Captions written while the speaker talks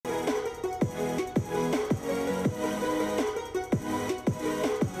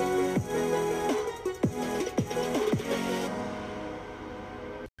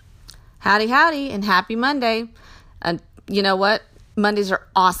Howdy, howdy, and happy Monday. You know what? Mondays are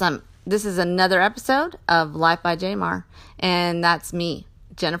awesome. This is another episode of Life by Jamar, and that's me,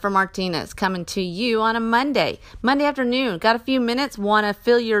 Jennifer Martinez, coming to you on a Monday afternoon. Got a few minutes? Want to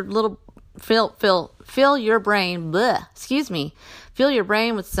fill your little, fill your brain, fill your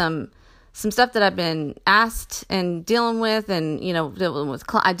brain with some stuff that I've been asked and dealing with, and,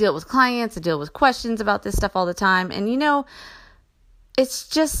 I deal with clients, I deal with questions about this stuff all the time, and, it's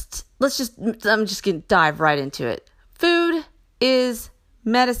just, I'm just going to dive right into it. Food is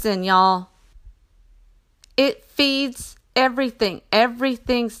medicine, y'all. It feeds everything.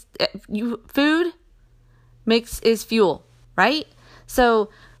 Food is fuel, right? So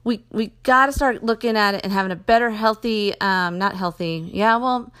we got to start looking at it and having a better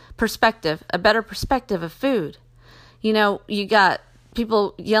perspective, a better perspective of food. You got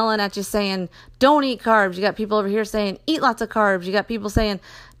people yelling at you saying, don't eat carbs. You got people over here saying, eat lots of carbs. You got people saying,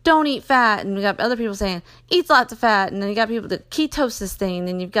 don't eat fat. And you got other people saying, eat lots of fat. And then you got people, the ketosis thing.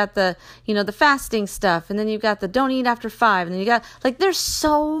 And you've got the, the fasting stuff. And then you've got the don't eat after 5. And then you got, there's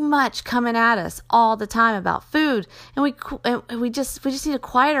so much coming at us all the time about food. And we just need to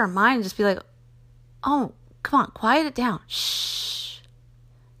quiet our mind and just be like, oh, come on, quiet it down. Shh.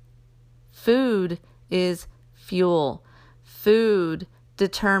 Food is fuel. Food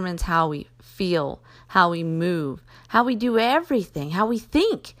determines how we feel, how we move, how we do everything, how we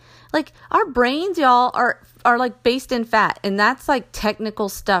think. Our brains, y'all, are based in fat, and that's technical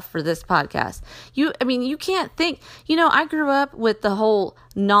stuff for this podcast. You can't think. I grew up with the whole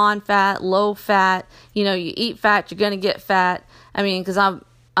non-fat, low-fat. You eat fat, you're gonna get fat. Because I'm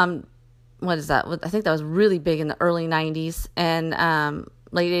what is that? I think that was really big in the early 90s and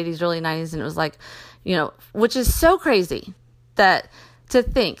late 80s, early 90s, and it was which is so crazy. That to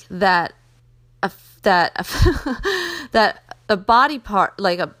think that that a body part,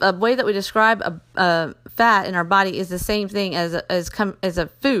 a way that we describe a fat in our body, is the same thing as a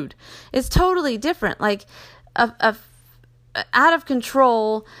food. It's totally different. A out of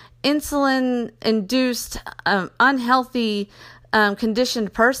control, insulin induced, unhealthy,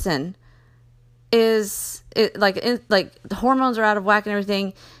 conditioned person is the hormones are out of whack and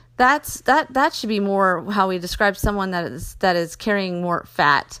everything. That should be more how we describe someone that is carrying more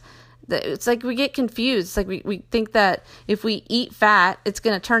fat. It's we get confused. It's we think that if we eat fat, it's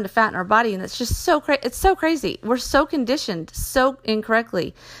going to turn to fat in our body, and it's just it's so crazy. We're so conditioned so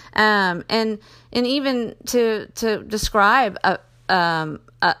incorrectly, and even to describe a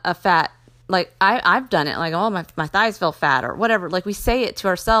fat. I've done it. My thighs feel fat or whatever. We say it to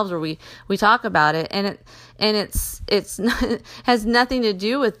ourselves, or we talk about it, and it's not, it has nothing to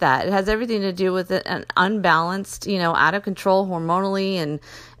do with that. It has everything to do with an unbalanced, out of control hormonally, and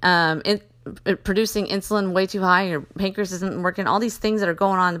producing insulin way too high. Your pancreas isn't working. All these things that are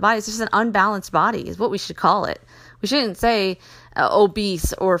going on in the body. It's just an unbalanced body is what we should call it. We shouldn't say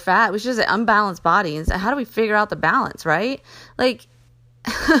obese or fat. We should say unbalanced body. And so how do we figure out the balance, right?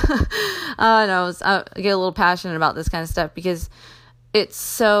 I know, I get a little passionate about this kind of stuff because it's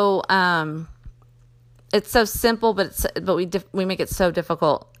so simple, but we make it so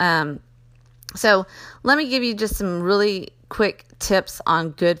difficult. So let me give you just some really quick tips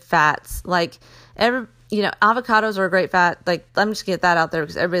on good fats. Avocados are a great fat. I'm just gonna get that out there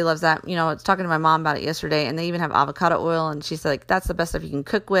because everybody loves that. I was talking to my mom about it yesterday, and they even have avocado oil, and she said that's the best stuff you can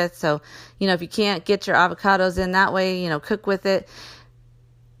cook with. So, if you can't get your avocados in that way, cook with it.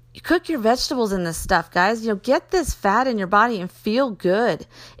 You cook your vegetables in this stuff, guys. Get this fat in your body and feel good.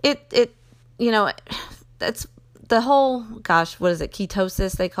 That's the whole, what is it?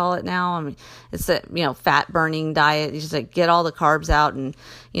 Ketosis, they call it now. It's a, fat burning diet. You just get all the carbs out and,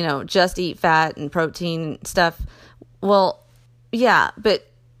 just eat fat and protein and stuff. Well, yeah, but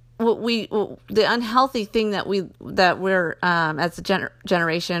the unhealthy thing that we're, as a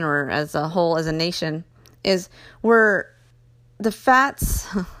generation or as a whole, as a nation, is the fats.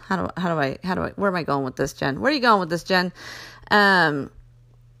 How do I, where am I going with this, Jen? Where are you going with this, Jen?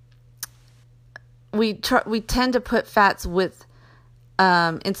 We tend to put fats with,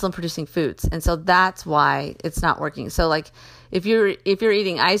 insulin producing foods. And so that's why it's not working. So if you're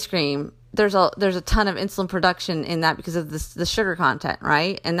eating ice cream, there's a ton of insulin production in that because of the sugar content,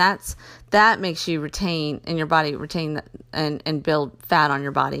 right? And that makes you retain that and build fat on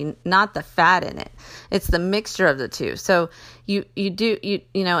your body, not the fat in it. It's the mixture of the two. So you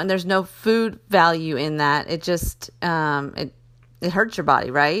and there's no food value in that. It just it hurts your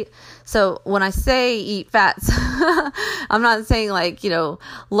body, right? So when I say eat fats, I'm not saying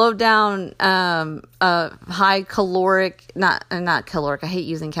low down, high caloric, not caloric. I hate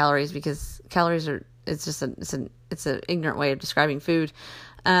using calories because calories are, it's an ignorant way of describing food.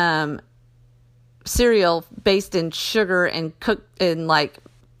 cereal based in sugar and cooked in like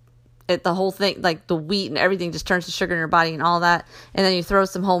the whole thing, like the wheat and everything just turns to sugar in your body and all that. And then you throw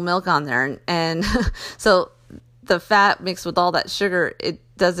some whole milk on there. And so the fat mixed with all that sugar, it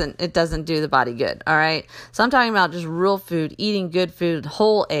doesn't do the body good. All right. So I'm talking about just real food, eating good food,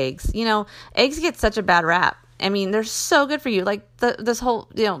 whole eggs. Eggs get such a bad rap. I mean, they're so good for you. Like this whole,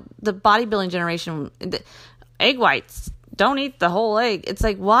 the bodybuilding generation, the egg whites, don't eat the whole egg. It's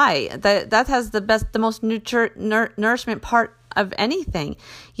like, why? That has the most nourishment part of anything.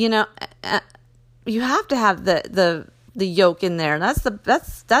 You have to have the yolk in there.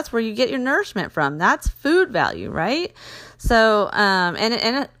 That's where you get your nourishment from. That's food value, right? So, and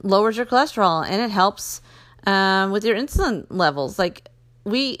it lowers your cholesterol, and it helps with your insulin levels. Like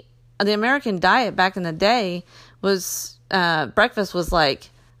the American diet back in the day was breakfast was like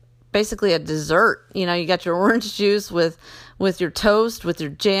basically a dessert. You got your orange juice with your toast, with your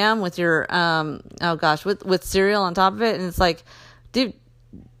jam, with your with cereal on top of it, and it's like, dude,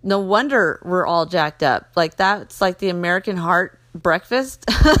 no wonder we're all jacked up. Like that's like the American heart breakfast.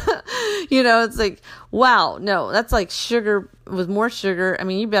 It's like, wow, no, that's like sugar with more sugar. I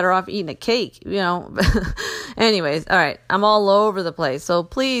mean, you better off eating a cake, Anyways, all right, I'm all over the place, so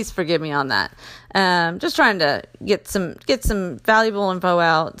please forgive me on that. Just trying to get some valuable info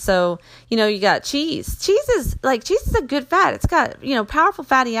out. So, you got cheese. Cheese is a good fat. It's got, powerful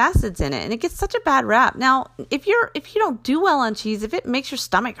fatty acids in it, and it gets such a bad rap. Now, if you don't do well on cheese, if it makes your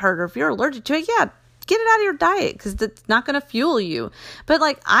stomach hurt or if you're allergic to it, yeah, get it out of your diet because it's not going to fuel you. But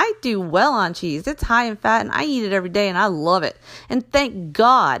I do well on cheese. It's high in fat and I eat it every day and I love it. And thank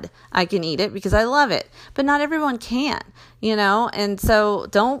God I can eat it because I love it. But not everyone can, and so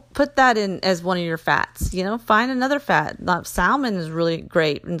don't put that in as one of your fats. Find another fat. Salmon is really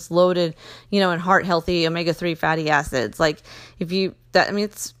great and it's loaded, in heart healthy omega-3 fatty acids. Like you got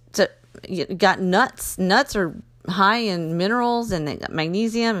nuts. Nuts are high in minerals and they got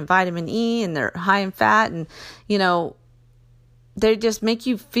magnesium and vitamin E and they're high in fat and they just make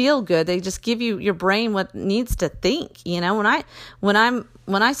you feel good. They just give your brain what it needs to think. When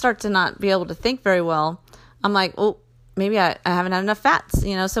I start to not be able to think very well, I'm like, oh, maybe I haven't had enough fats.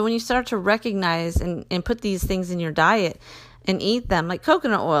 So when you start to recognize and put these things in your diet and eat them, like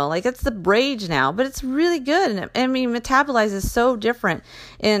coconut oil, like it's the rage now, but it's really good. And metabolizes so different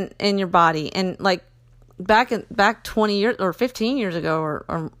in your body. And like back 20 years or 15 years ago,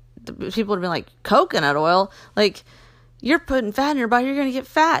 or people would have been like, coconut oil, like you're putting fat in your body, you're going to get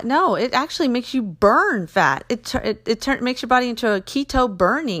fat. No, it actually makes you burn fat. It makes your body into a keto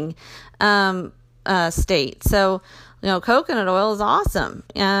burning state. So, coconut oil is awesome.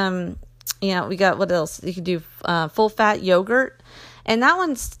 We got, what else? You can do full fat yogurt. And that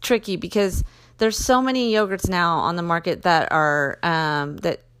one's tricky because there's so many yogurts now on the market that are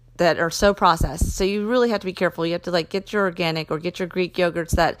that are so processed. So you really have to be careful. You have to get your organic or get your Greek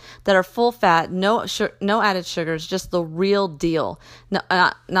yogurts that are full fat, no added sugars, just the real deal. No,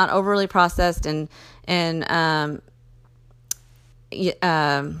 not overly processed and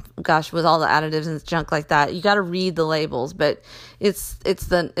with all the additives and junk like that. You got to read the labels, but it's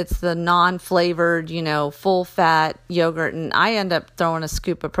the non-flavored, full fat yogurt. And I end up throwing a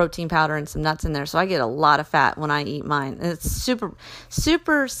scoop of protein powder and some nuts in there. So I get a lot of fat when I eat mine. And it's super,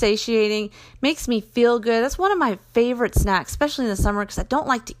 super satiating, makes me feel good. That's one of my favorite snacks, especially in the summer, because I don't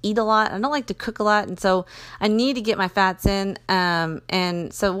like to eat a lot. I don't like to cook a lot. And so I need to get my fats in.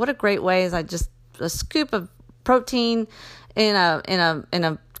 And so what a great way is a scoop of protein in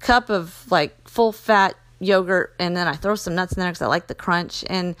a cup of full fat yogurt, and then I throw some nuts in there because I like the crunch.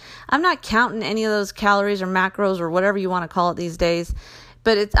 And I'm not counting any of those calories or macros or whatever you want to call it these days,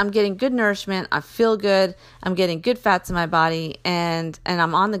 but I'm getting good nourishment. I feel good. I'm getting good fats in my body, and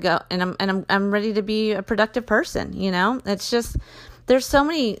I'm on the go, and I'm ready to be a productive person. It's just, there's so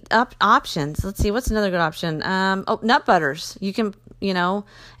many options. Let's see, what's another good option? Nut butters. You can,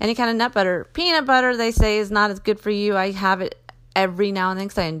 any kind of nut butter. Peanut butter, they say, is not as good for you. I have it every now and then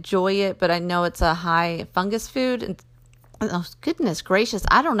because I enjoy it, but I know it's a high fungus food. And oh, goodness gracious,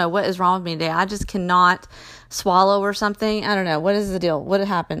 I don't know what is wrong with me today. I just cannot swallow or something. I don't know. What is the deal? What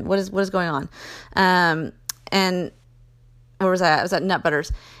happened? What is going on? And where was I at? I was at nut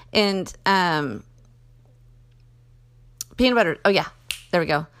butters. And peanut butter. Oh yeah, there we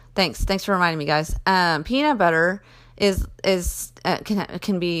go. Thanks for reminding me, guys. Peanut butter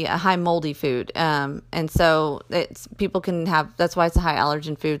can be a high moldy food, and so people can have. That's why it's a high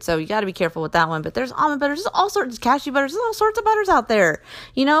allergen food. So you got to be careful with that one. But there's almond butters, there's all sorts of cashew butters, there's all sorts of butters out there,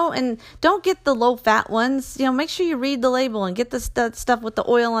 and don't get the low fat ones. Make sure you read the label and get the stuff with the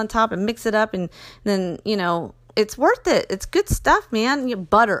oil on top and mix it up, and then it's worth it. It's good stuff, man.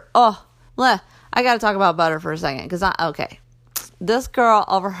 Butter, oh. Bleh. I got to talk about butter for a second because this girl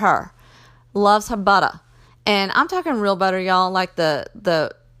over her loves her butter. And I'm talking real butter, y'all, like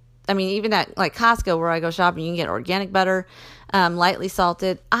even at like Costco where I go shopping, you can get organic butter, lightly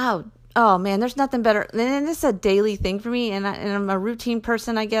salted. Oh man, there's nothing better. And this is a daily thing for me. And I'm a routine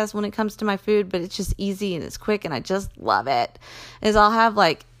person, I guess, when it comes to my food, but it's just easy and it's quick and I just love it.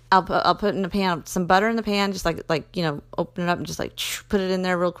 I'll put in a pan, some butter in the pan, just like, open it up and just like put it in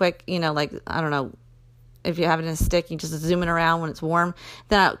there real quick. I don't know. If you have it in a stick, you just zoom it around when it's warm.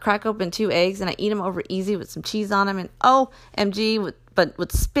 Then I crack open 2 eggs and I eat them over easy with some cheese on them. And OMG, but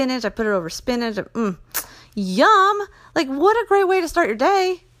with spinach, I put it over spinach. Yum! Like, what a great way to start your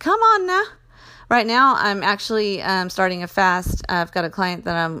day. Come on now. Right now, I'm actually starting a fast. I've got a client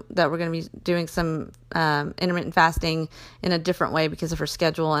that we're going to be doing some intermittent fasting in a different way because of her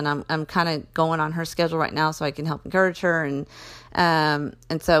schedule, and I'm kind of going on her schedule right now so I can help encourage her, and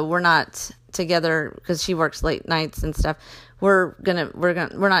so we're not together because she works late nights and stuff. We're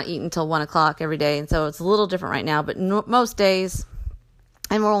not eating until 1:00 every day, and so it's a little different right now. But most days,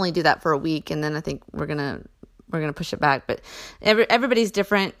 and we'll only do that for a week, and then I think we're gonna push it back. But everybody's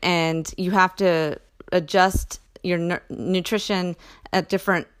different, and you have to adjust your nutrition in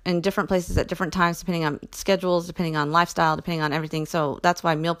different places at different times, depending on schedules, depending on lifestyle, depending on everything. So that's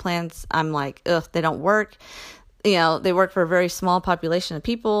why meal plans, I'm like, they don't work. They work for a very small population of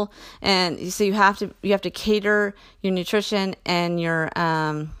people, and so you have to cater your nutrition and your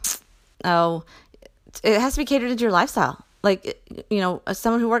it has to be catered into your lifestyle. Like,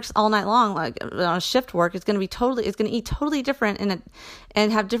 someone who works all night long, like on a shift work, is going to eat totally different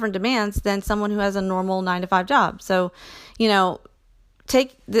and have different demands than someone who has a normal 9-to-5 job. So,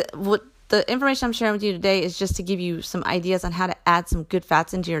 take the information I'm sharing with you today is just to give you some ideas on how to add some good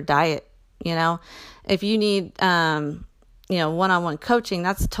fats into your diet. If you need, one-on-one coaching,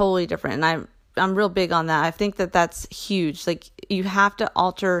 that's totally different. And I'm real big on that. I think that that's huge. Like, you have to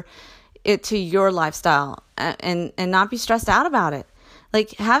alter it to your lifestyle and not be stressed out about it.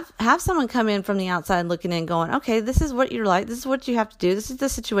 Like, have someone come in from the outside looking in going, okay, this is what you're like. This is what you have to do. This is the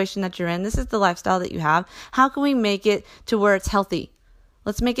situation that you're in. This is the lifestyle that you have. How can we make it to where it's healthy?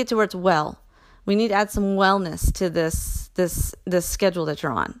 Let's make it to where it's well. We need to add some wellness to this schedule that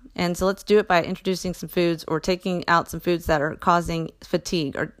you're on. And so let's do it by introducing some foods or taking out some foods that are causing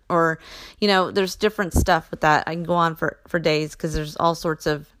fatigue or there's different stuff with that. I can go on for days because there's all sorts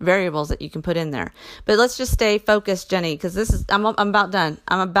of variables that you can put in there. But let's just stay focused, Jenny, because I'm about done.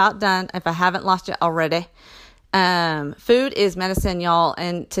 I'm about done if I haven't lost you already. Food is medicine, y'all.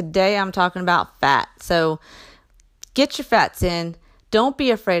 And today I'm talking about fat. So get your fats in. Don't be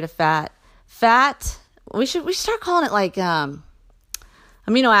afraid of fat. Fat, we should start calling it like amino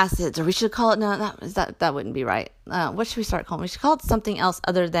acids, or we should call it, that wouldn't be right. What should we start calling it? We should call it something else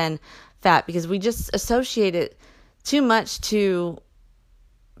other than fat, because we just associate it too much to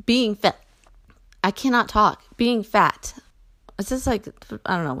being fat. I cannot talk. Being fat. It's just like,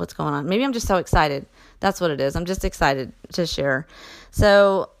 I don't know what's going on. Maybe I'm just so excited. That's what it is. I'm just excited to share.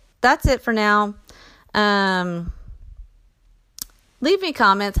 So that's it for now. Leave me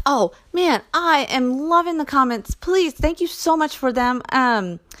comments. Oh man, I am loving the comments. Please, thank you so much for them.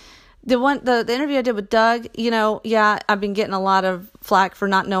 The interview I did with Doug, I've been getting a lot of flack for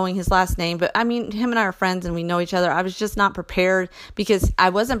not knowing his last name, but I mean, him and I are friends and we know each other. I was just not prepared because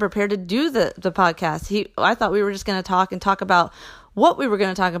I wasn't prepared to do the podcast. I thought we were just going to talk about what we were going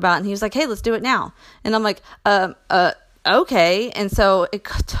to talk about. And he was like, hey, let's do it now. And I'm like, okay. And so it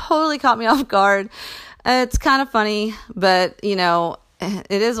totally caught me off guard. It's kind of funny, but it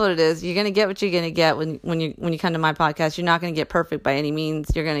is what it is. You're going to get what you're going to get when you come to my podcast. You're not going to get perfect by any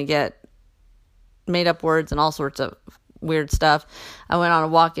means. You're going to get made up words and all sorts of weird stuff. I went on a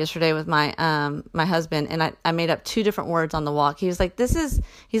walk yesterday with my husband, and I made up 2 different words on the walk. He was like, this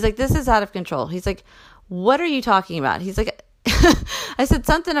is out of control. He's like, what are you talking about? He's like, I said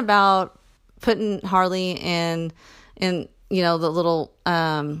something about putting Harley in the little,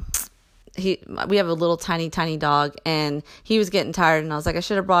 we have a little tiny dog, and he was getting tired, and I was like, I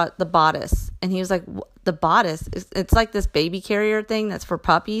should have brought the bodice. And he was like, the bodice? It's like this baby carrier thing that's for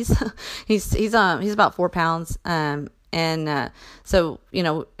puppies. he's about 4 pounds. So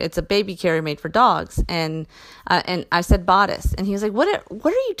it's a baby carrier made for dogs. And I said bodice, and he was like, what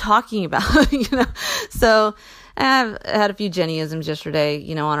are you talking about? So I've had a few Jennyisms yesterday,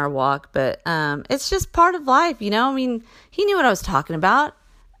 on our walk, but, it's just part of life, he knew what I was talking about.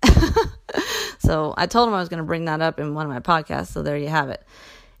 So I told him I was going to bring that up in one of my podcasts. So there you have it.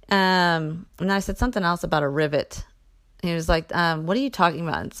 And I said something else about a rivet. He was like, what are you talking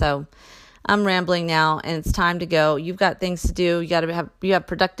about? And so I'm rambling now, and it's time to go. You've got things to do. You have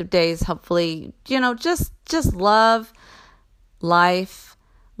productive days. Hopefully, just love life,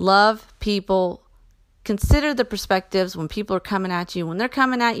 love people. Consider the perspectives when people are coming at you. When they're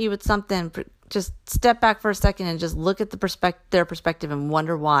coming at you with something, just step back for a second and just look at their perspective and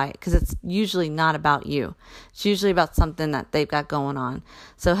wonder why, because it's usually not about you. It's usually about something that they've got going on.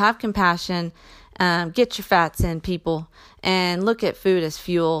 So have compassion, get your fats in, people, and look at food as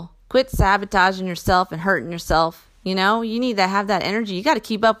fuel. Quit sabotaging yourself and hurting yourself. You need to have that energy. You got to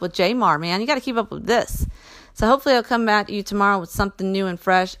keep up with Jamar, man. You got to keep up with this. So hopefully I'll come back to you tomorrow with something new and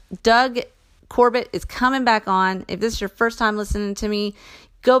fresh. Doug Corbett is coming back on. If this is your first time listening to me,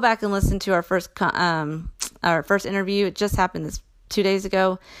 go back and listen to our first interview. It just happened 2 days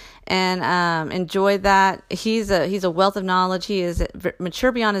ago, and enjoy that. He's a wealth of knowledge. He is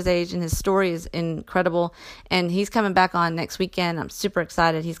mature beyond his age, and his story is incredible. And he's coming back on next weekend. I'm super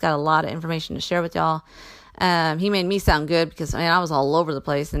excited. He's got a lot of information to share with y'all. He made me sound good because I was all over the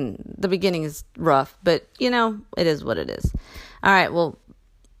place, and the beginning is rough, but it is what it is. All right, well,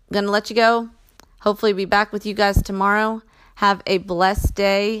 I'm gonna let you go. Hopefully be back with you guys tomorrow. Have a blessed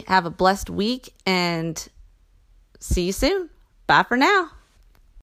day. Have a blessed week, and see you soon. Bye for now.